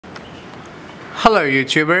Hello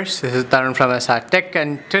YouTubers, this is Tarun from SR Tech,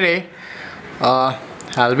 and today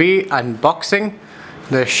I'll be unboxing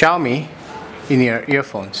the Xiaomi in-ear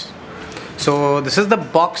earphones. So this is the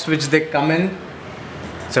box which they come in.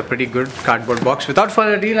 It's a pretty good cardboard box. Without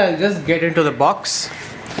further ado, I'll just get into the box.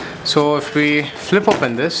 So if we flip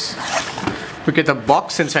open this, we get a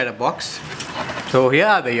box inside a box. So here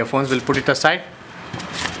are the earphones. We'll put it aside.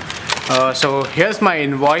 So here's my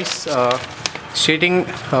invoice stating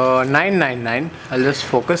 $999. I'll just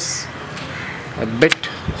focus a bit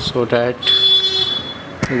so that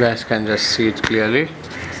you guys can just see it clearly.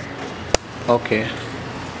 Okay,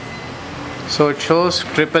 so it shows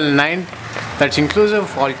 $999. That's inclusive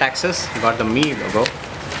of all taxes. Got the Mi logo.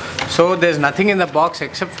 So there's nothing in the box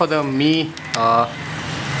except for the Mi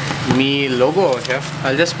logo over here.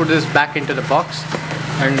 I'll just put this back into the box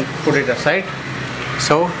and put it aside.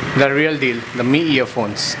 So the real deal, the Mi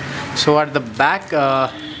earphones. So at the back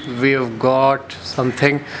we've got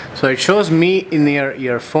something. So it shows Mi in-ear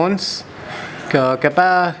earphones.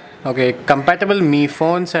 Okay, compatible Mi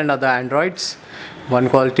phones and other Androids. One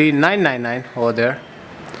quality, $999 over there.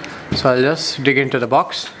 So I'll just dig into the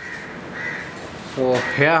box. So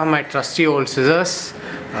here are my trusty old scissors.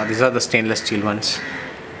 These are the stainless steel ones.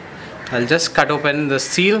 I'll just cut open the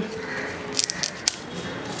seal.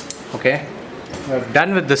 Okay, we're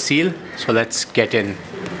done with the seal, so let's get in.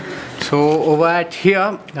 So over at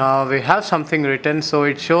here we have something written. So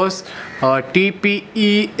it shows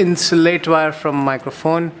TPE insulate wire from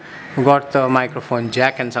microphone. We got the microphone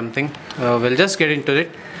jack and something. We'll just get into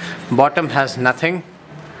it. Bottom has nothing.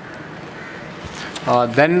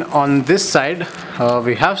 Then on this side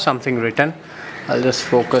we have something written. I'll just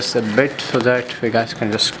focus a bit so that you guys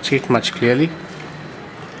can just see it much clearly.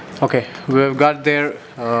 Okay, we've got there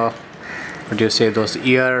what do you say, those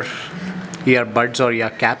earbuds or ear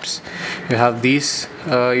caps. You have these.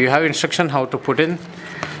 You have instruction how to put in.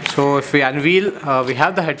 So if we unveil, we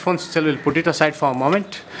have the headphones still. We'll put it aside for a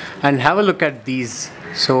moment and have a look at these.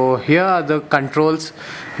 So here are the controls.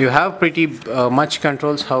 You have pretty much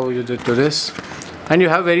controls how you do this, and you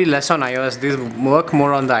have very less on iOS. These work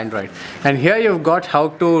more on the Android. And here you've got how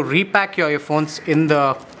to repack your earphones in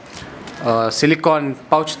the silicone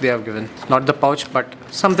pouch they have given. Not the pouch, but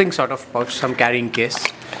something sort of pouch, some carrying case.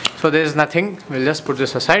 So there's nothing. We'll just put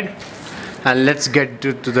this aside and let's get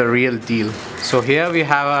to the real deal. So here we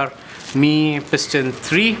have our Mi Piston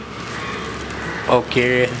 3.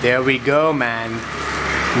 Okay, there we go, man.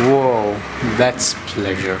 Whoa, that's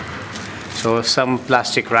pleasure. So some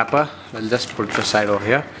plastic wrapper. We'll just put it aside over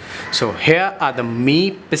here. So here are the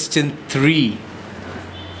Mi Piston 3.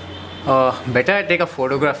 Better I take a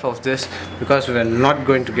photograph of this because we're not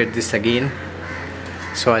going to get this again.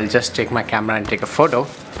 So I'll just take my camera and take a photo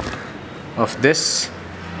of this.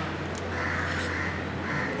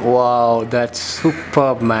 Wow, that's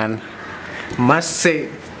superb, man. Must say,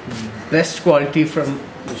 best quality from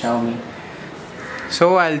Xiaomi.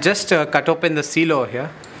 So I'll just cut open the seal over here.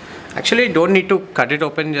 Actually, you don't need to cut it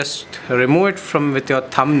open, just remove it from with your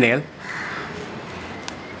thumbnail.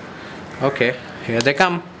 Okay, here they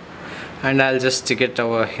come. And I'll just stick it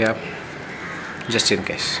over here just in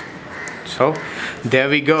case. So there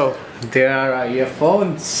we go. There are our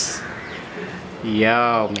earphones.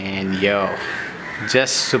 Yo, man, yo.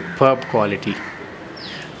 Just superb quality.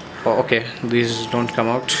 Oh, okay, these don't come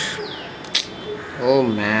out. Oh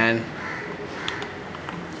man.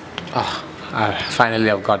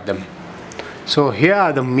 Finally I've got them. So here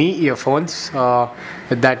are the Mi earphones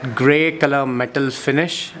with that grey color metal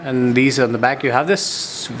finish, and these on the back you have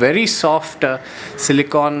this very soft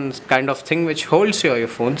silicone kind of thing which holds your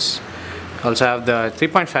earphones. Also have the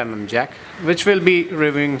 3.5mm jack, which we'll be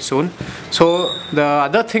reviewing soon. So the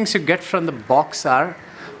other things you get from the box are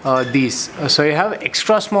these. So you have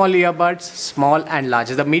extra small earbuds, small and large.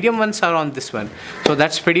 The medium ones are on this one. So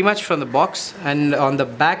that's pretty much from the box. And on the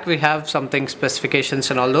back we have something, specifications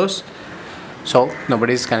and all those. So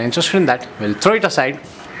nobody's kind of interested in that. We'll throw it aside.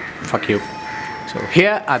 Fuck you. So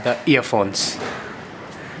here are the earphones.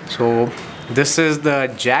 So this is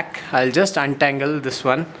the jack. I'll just untangle this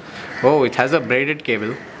one. Oh, it has a braided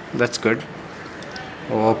cable. That's good.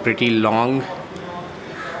 Oh, pretty long.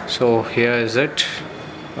 So here is it.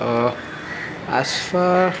 As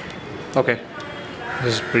far, okay,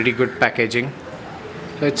 this is pretty good packaging.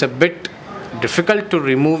 So it's a bit difficult to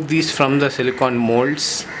remove these from the silicone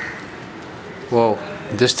molds. Whoa,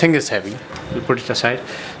 this thing is heavy. We'll put it aside.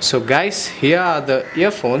 So guys, here are the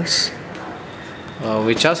earphones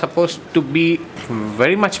which are supposed to be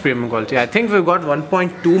very much premium quality. I think we've got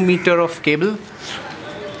 1.2 meter of cable.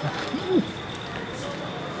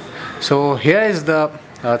 So here is the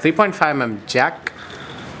 3.5mm jack.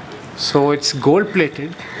 So it's gold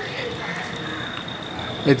plated.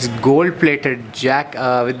 It's gold plated jack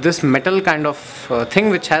with this metal kind of thing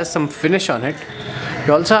which has some finish on it.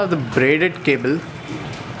 You also have the braided cable.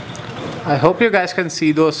 I hope you guys can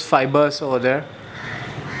see those fibers over there.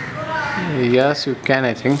 Yes, you can,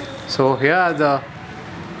 I think. So here are the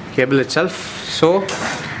cable itself. So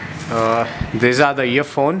these are the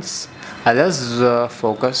earphones. I'll just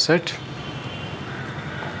focus it.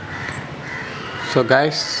 So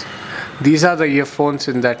guys, these are the earphones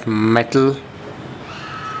in that metal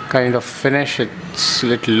kind of finish.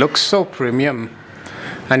 It looks so premium,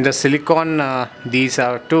 and the silicone, these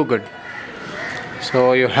are too good.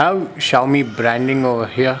 So you have Xiaomi branding over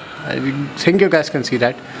here. I think you guys can see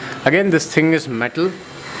that. Again, this thing is metal.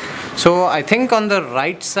 So I think on the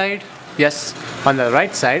right side, yes, on the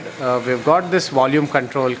right side we've got this volume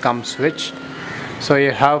control cum switch. So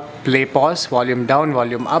you have play, pause, volume down,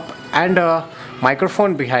 volume up, and a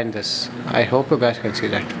microphone behind this. I hope you guys can see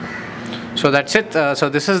that. So that's it. So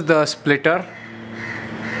this is the splitter.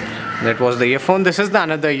 That was the earphone. This is the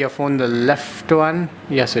another earphone, the left one.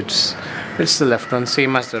 Yes, it's the left one,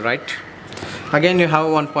 same as the right. Again, you have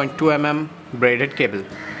 1.2 mm braided cable.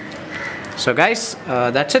 So guys,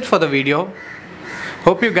 that's it for the video.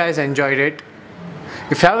 Hope you guys enjoyed it.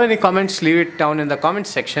 If you have any comments, leave it down in the comments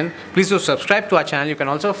section. Please do subscribe to our channel. You can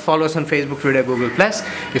also follow us on Facebook, Twitter, Google+.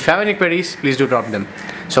 If you have any queries, please do drop them.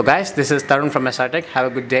 So guys, this is Tarun from SR Tech. Have a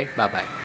good day. Bye bye.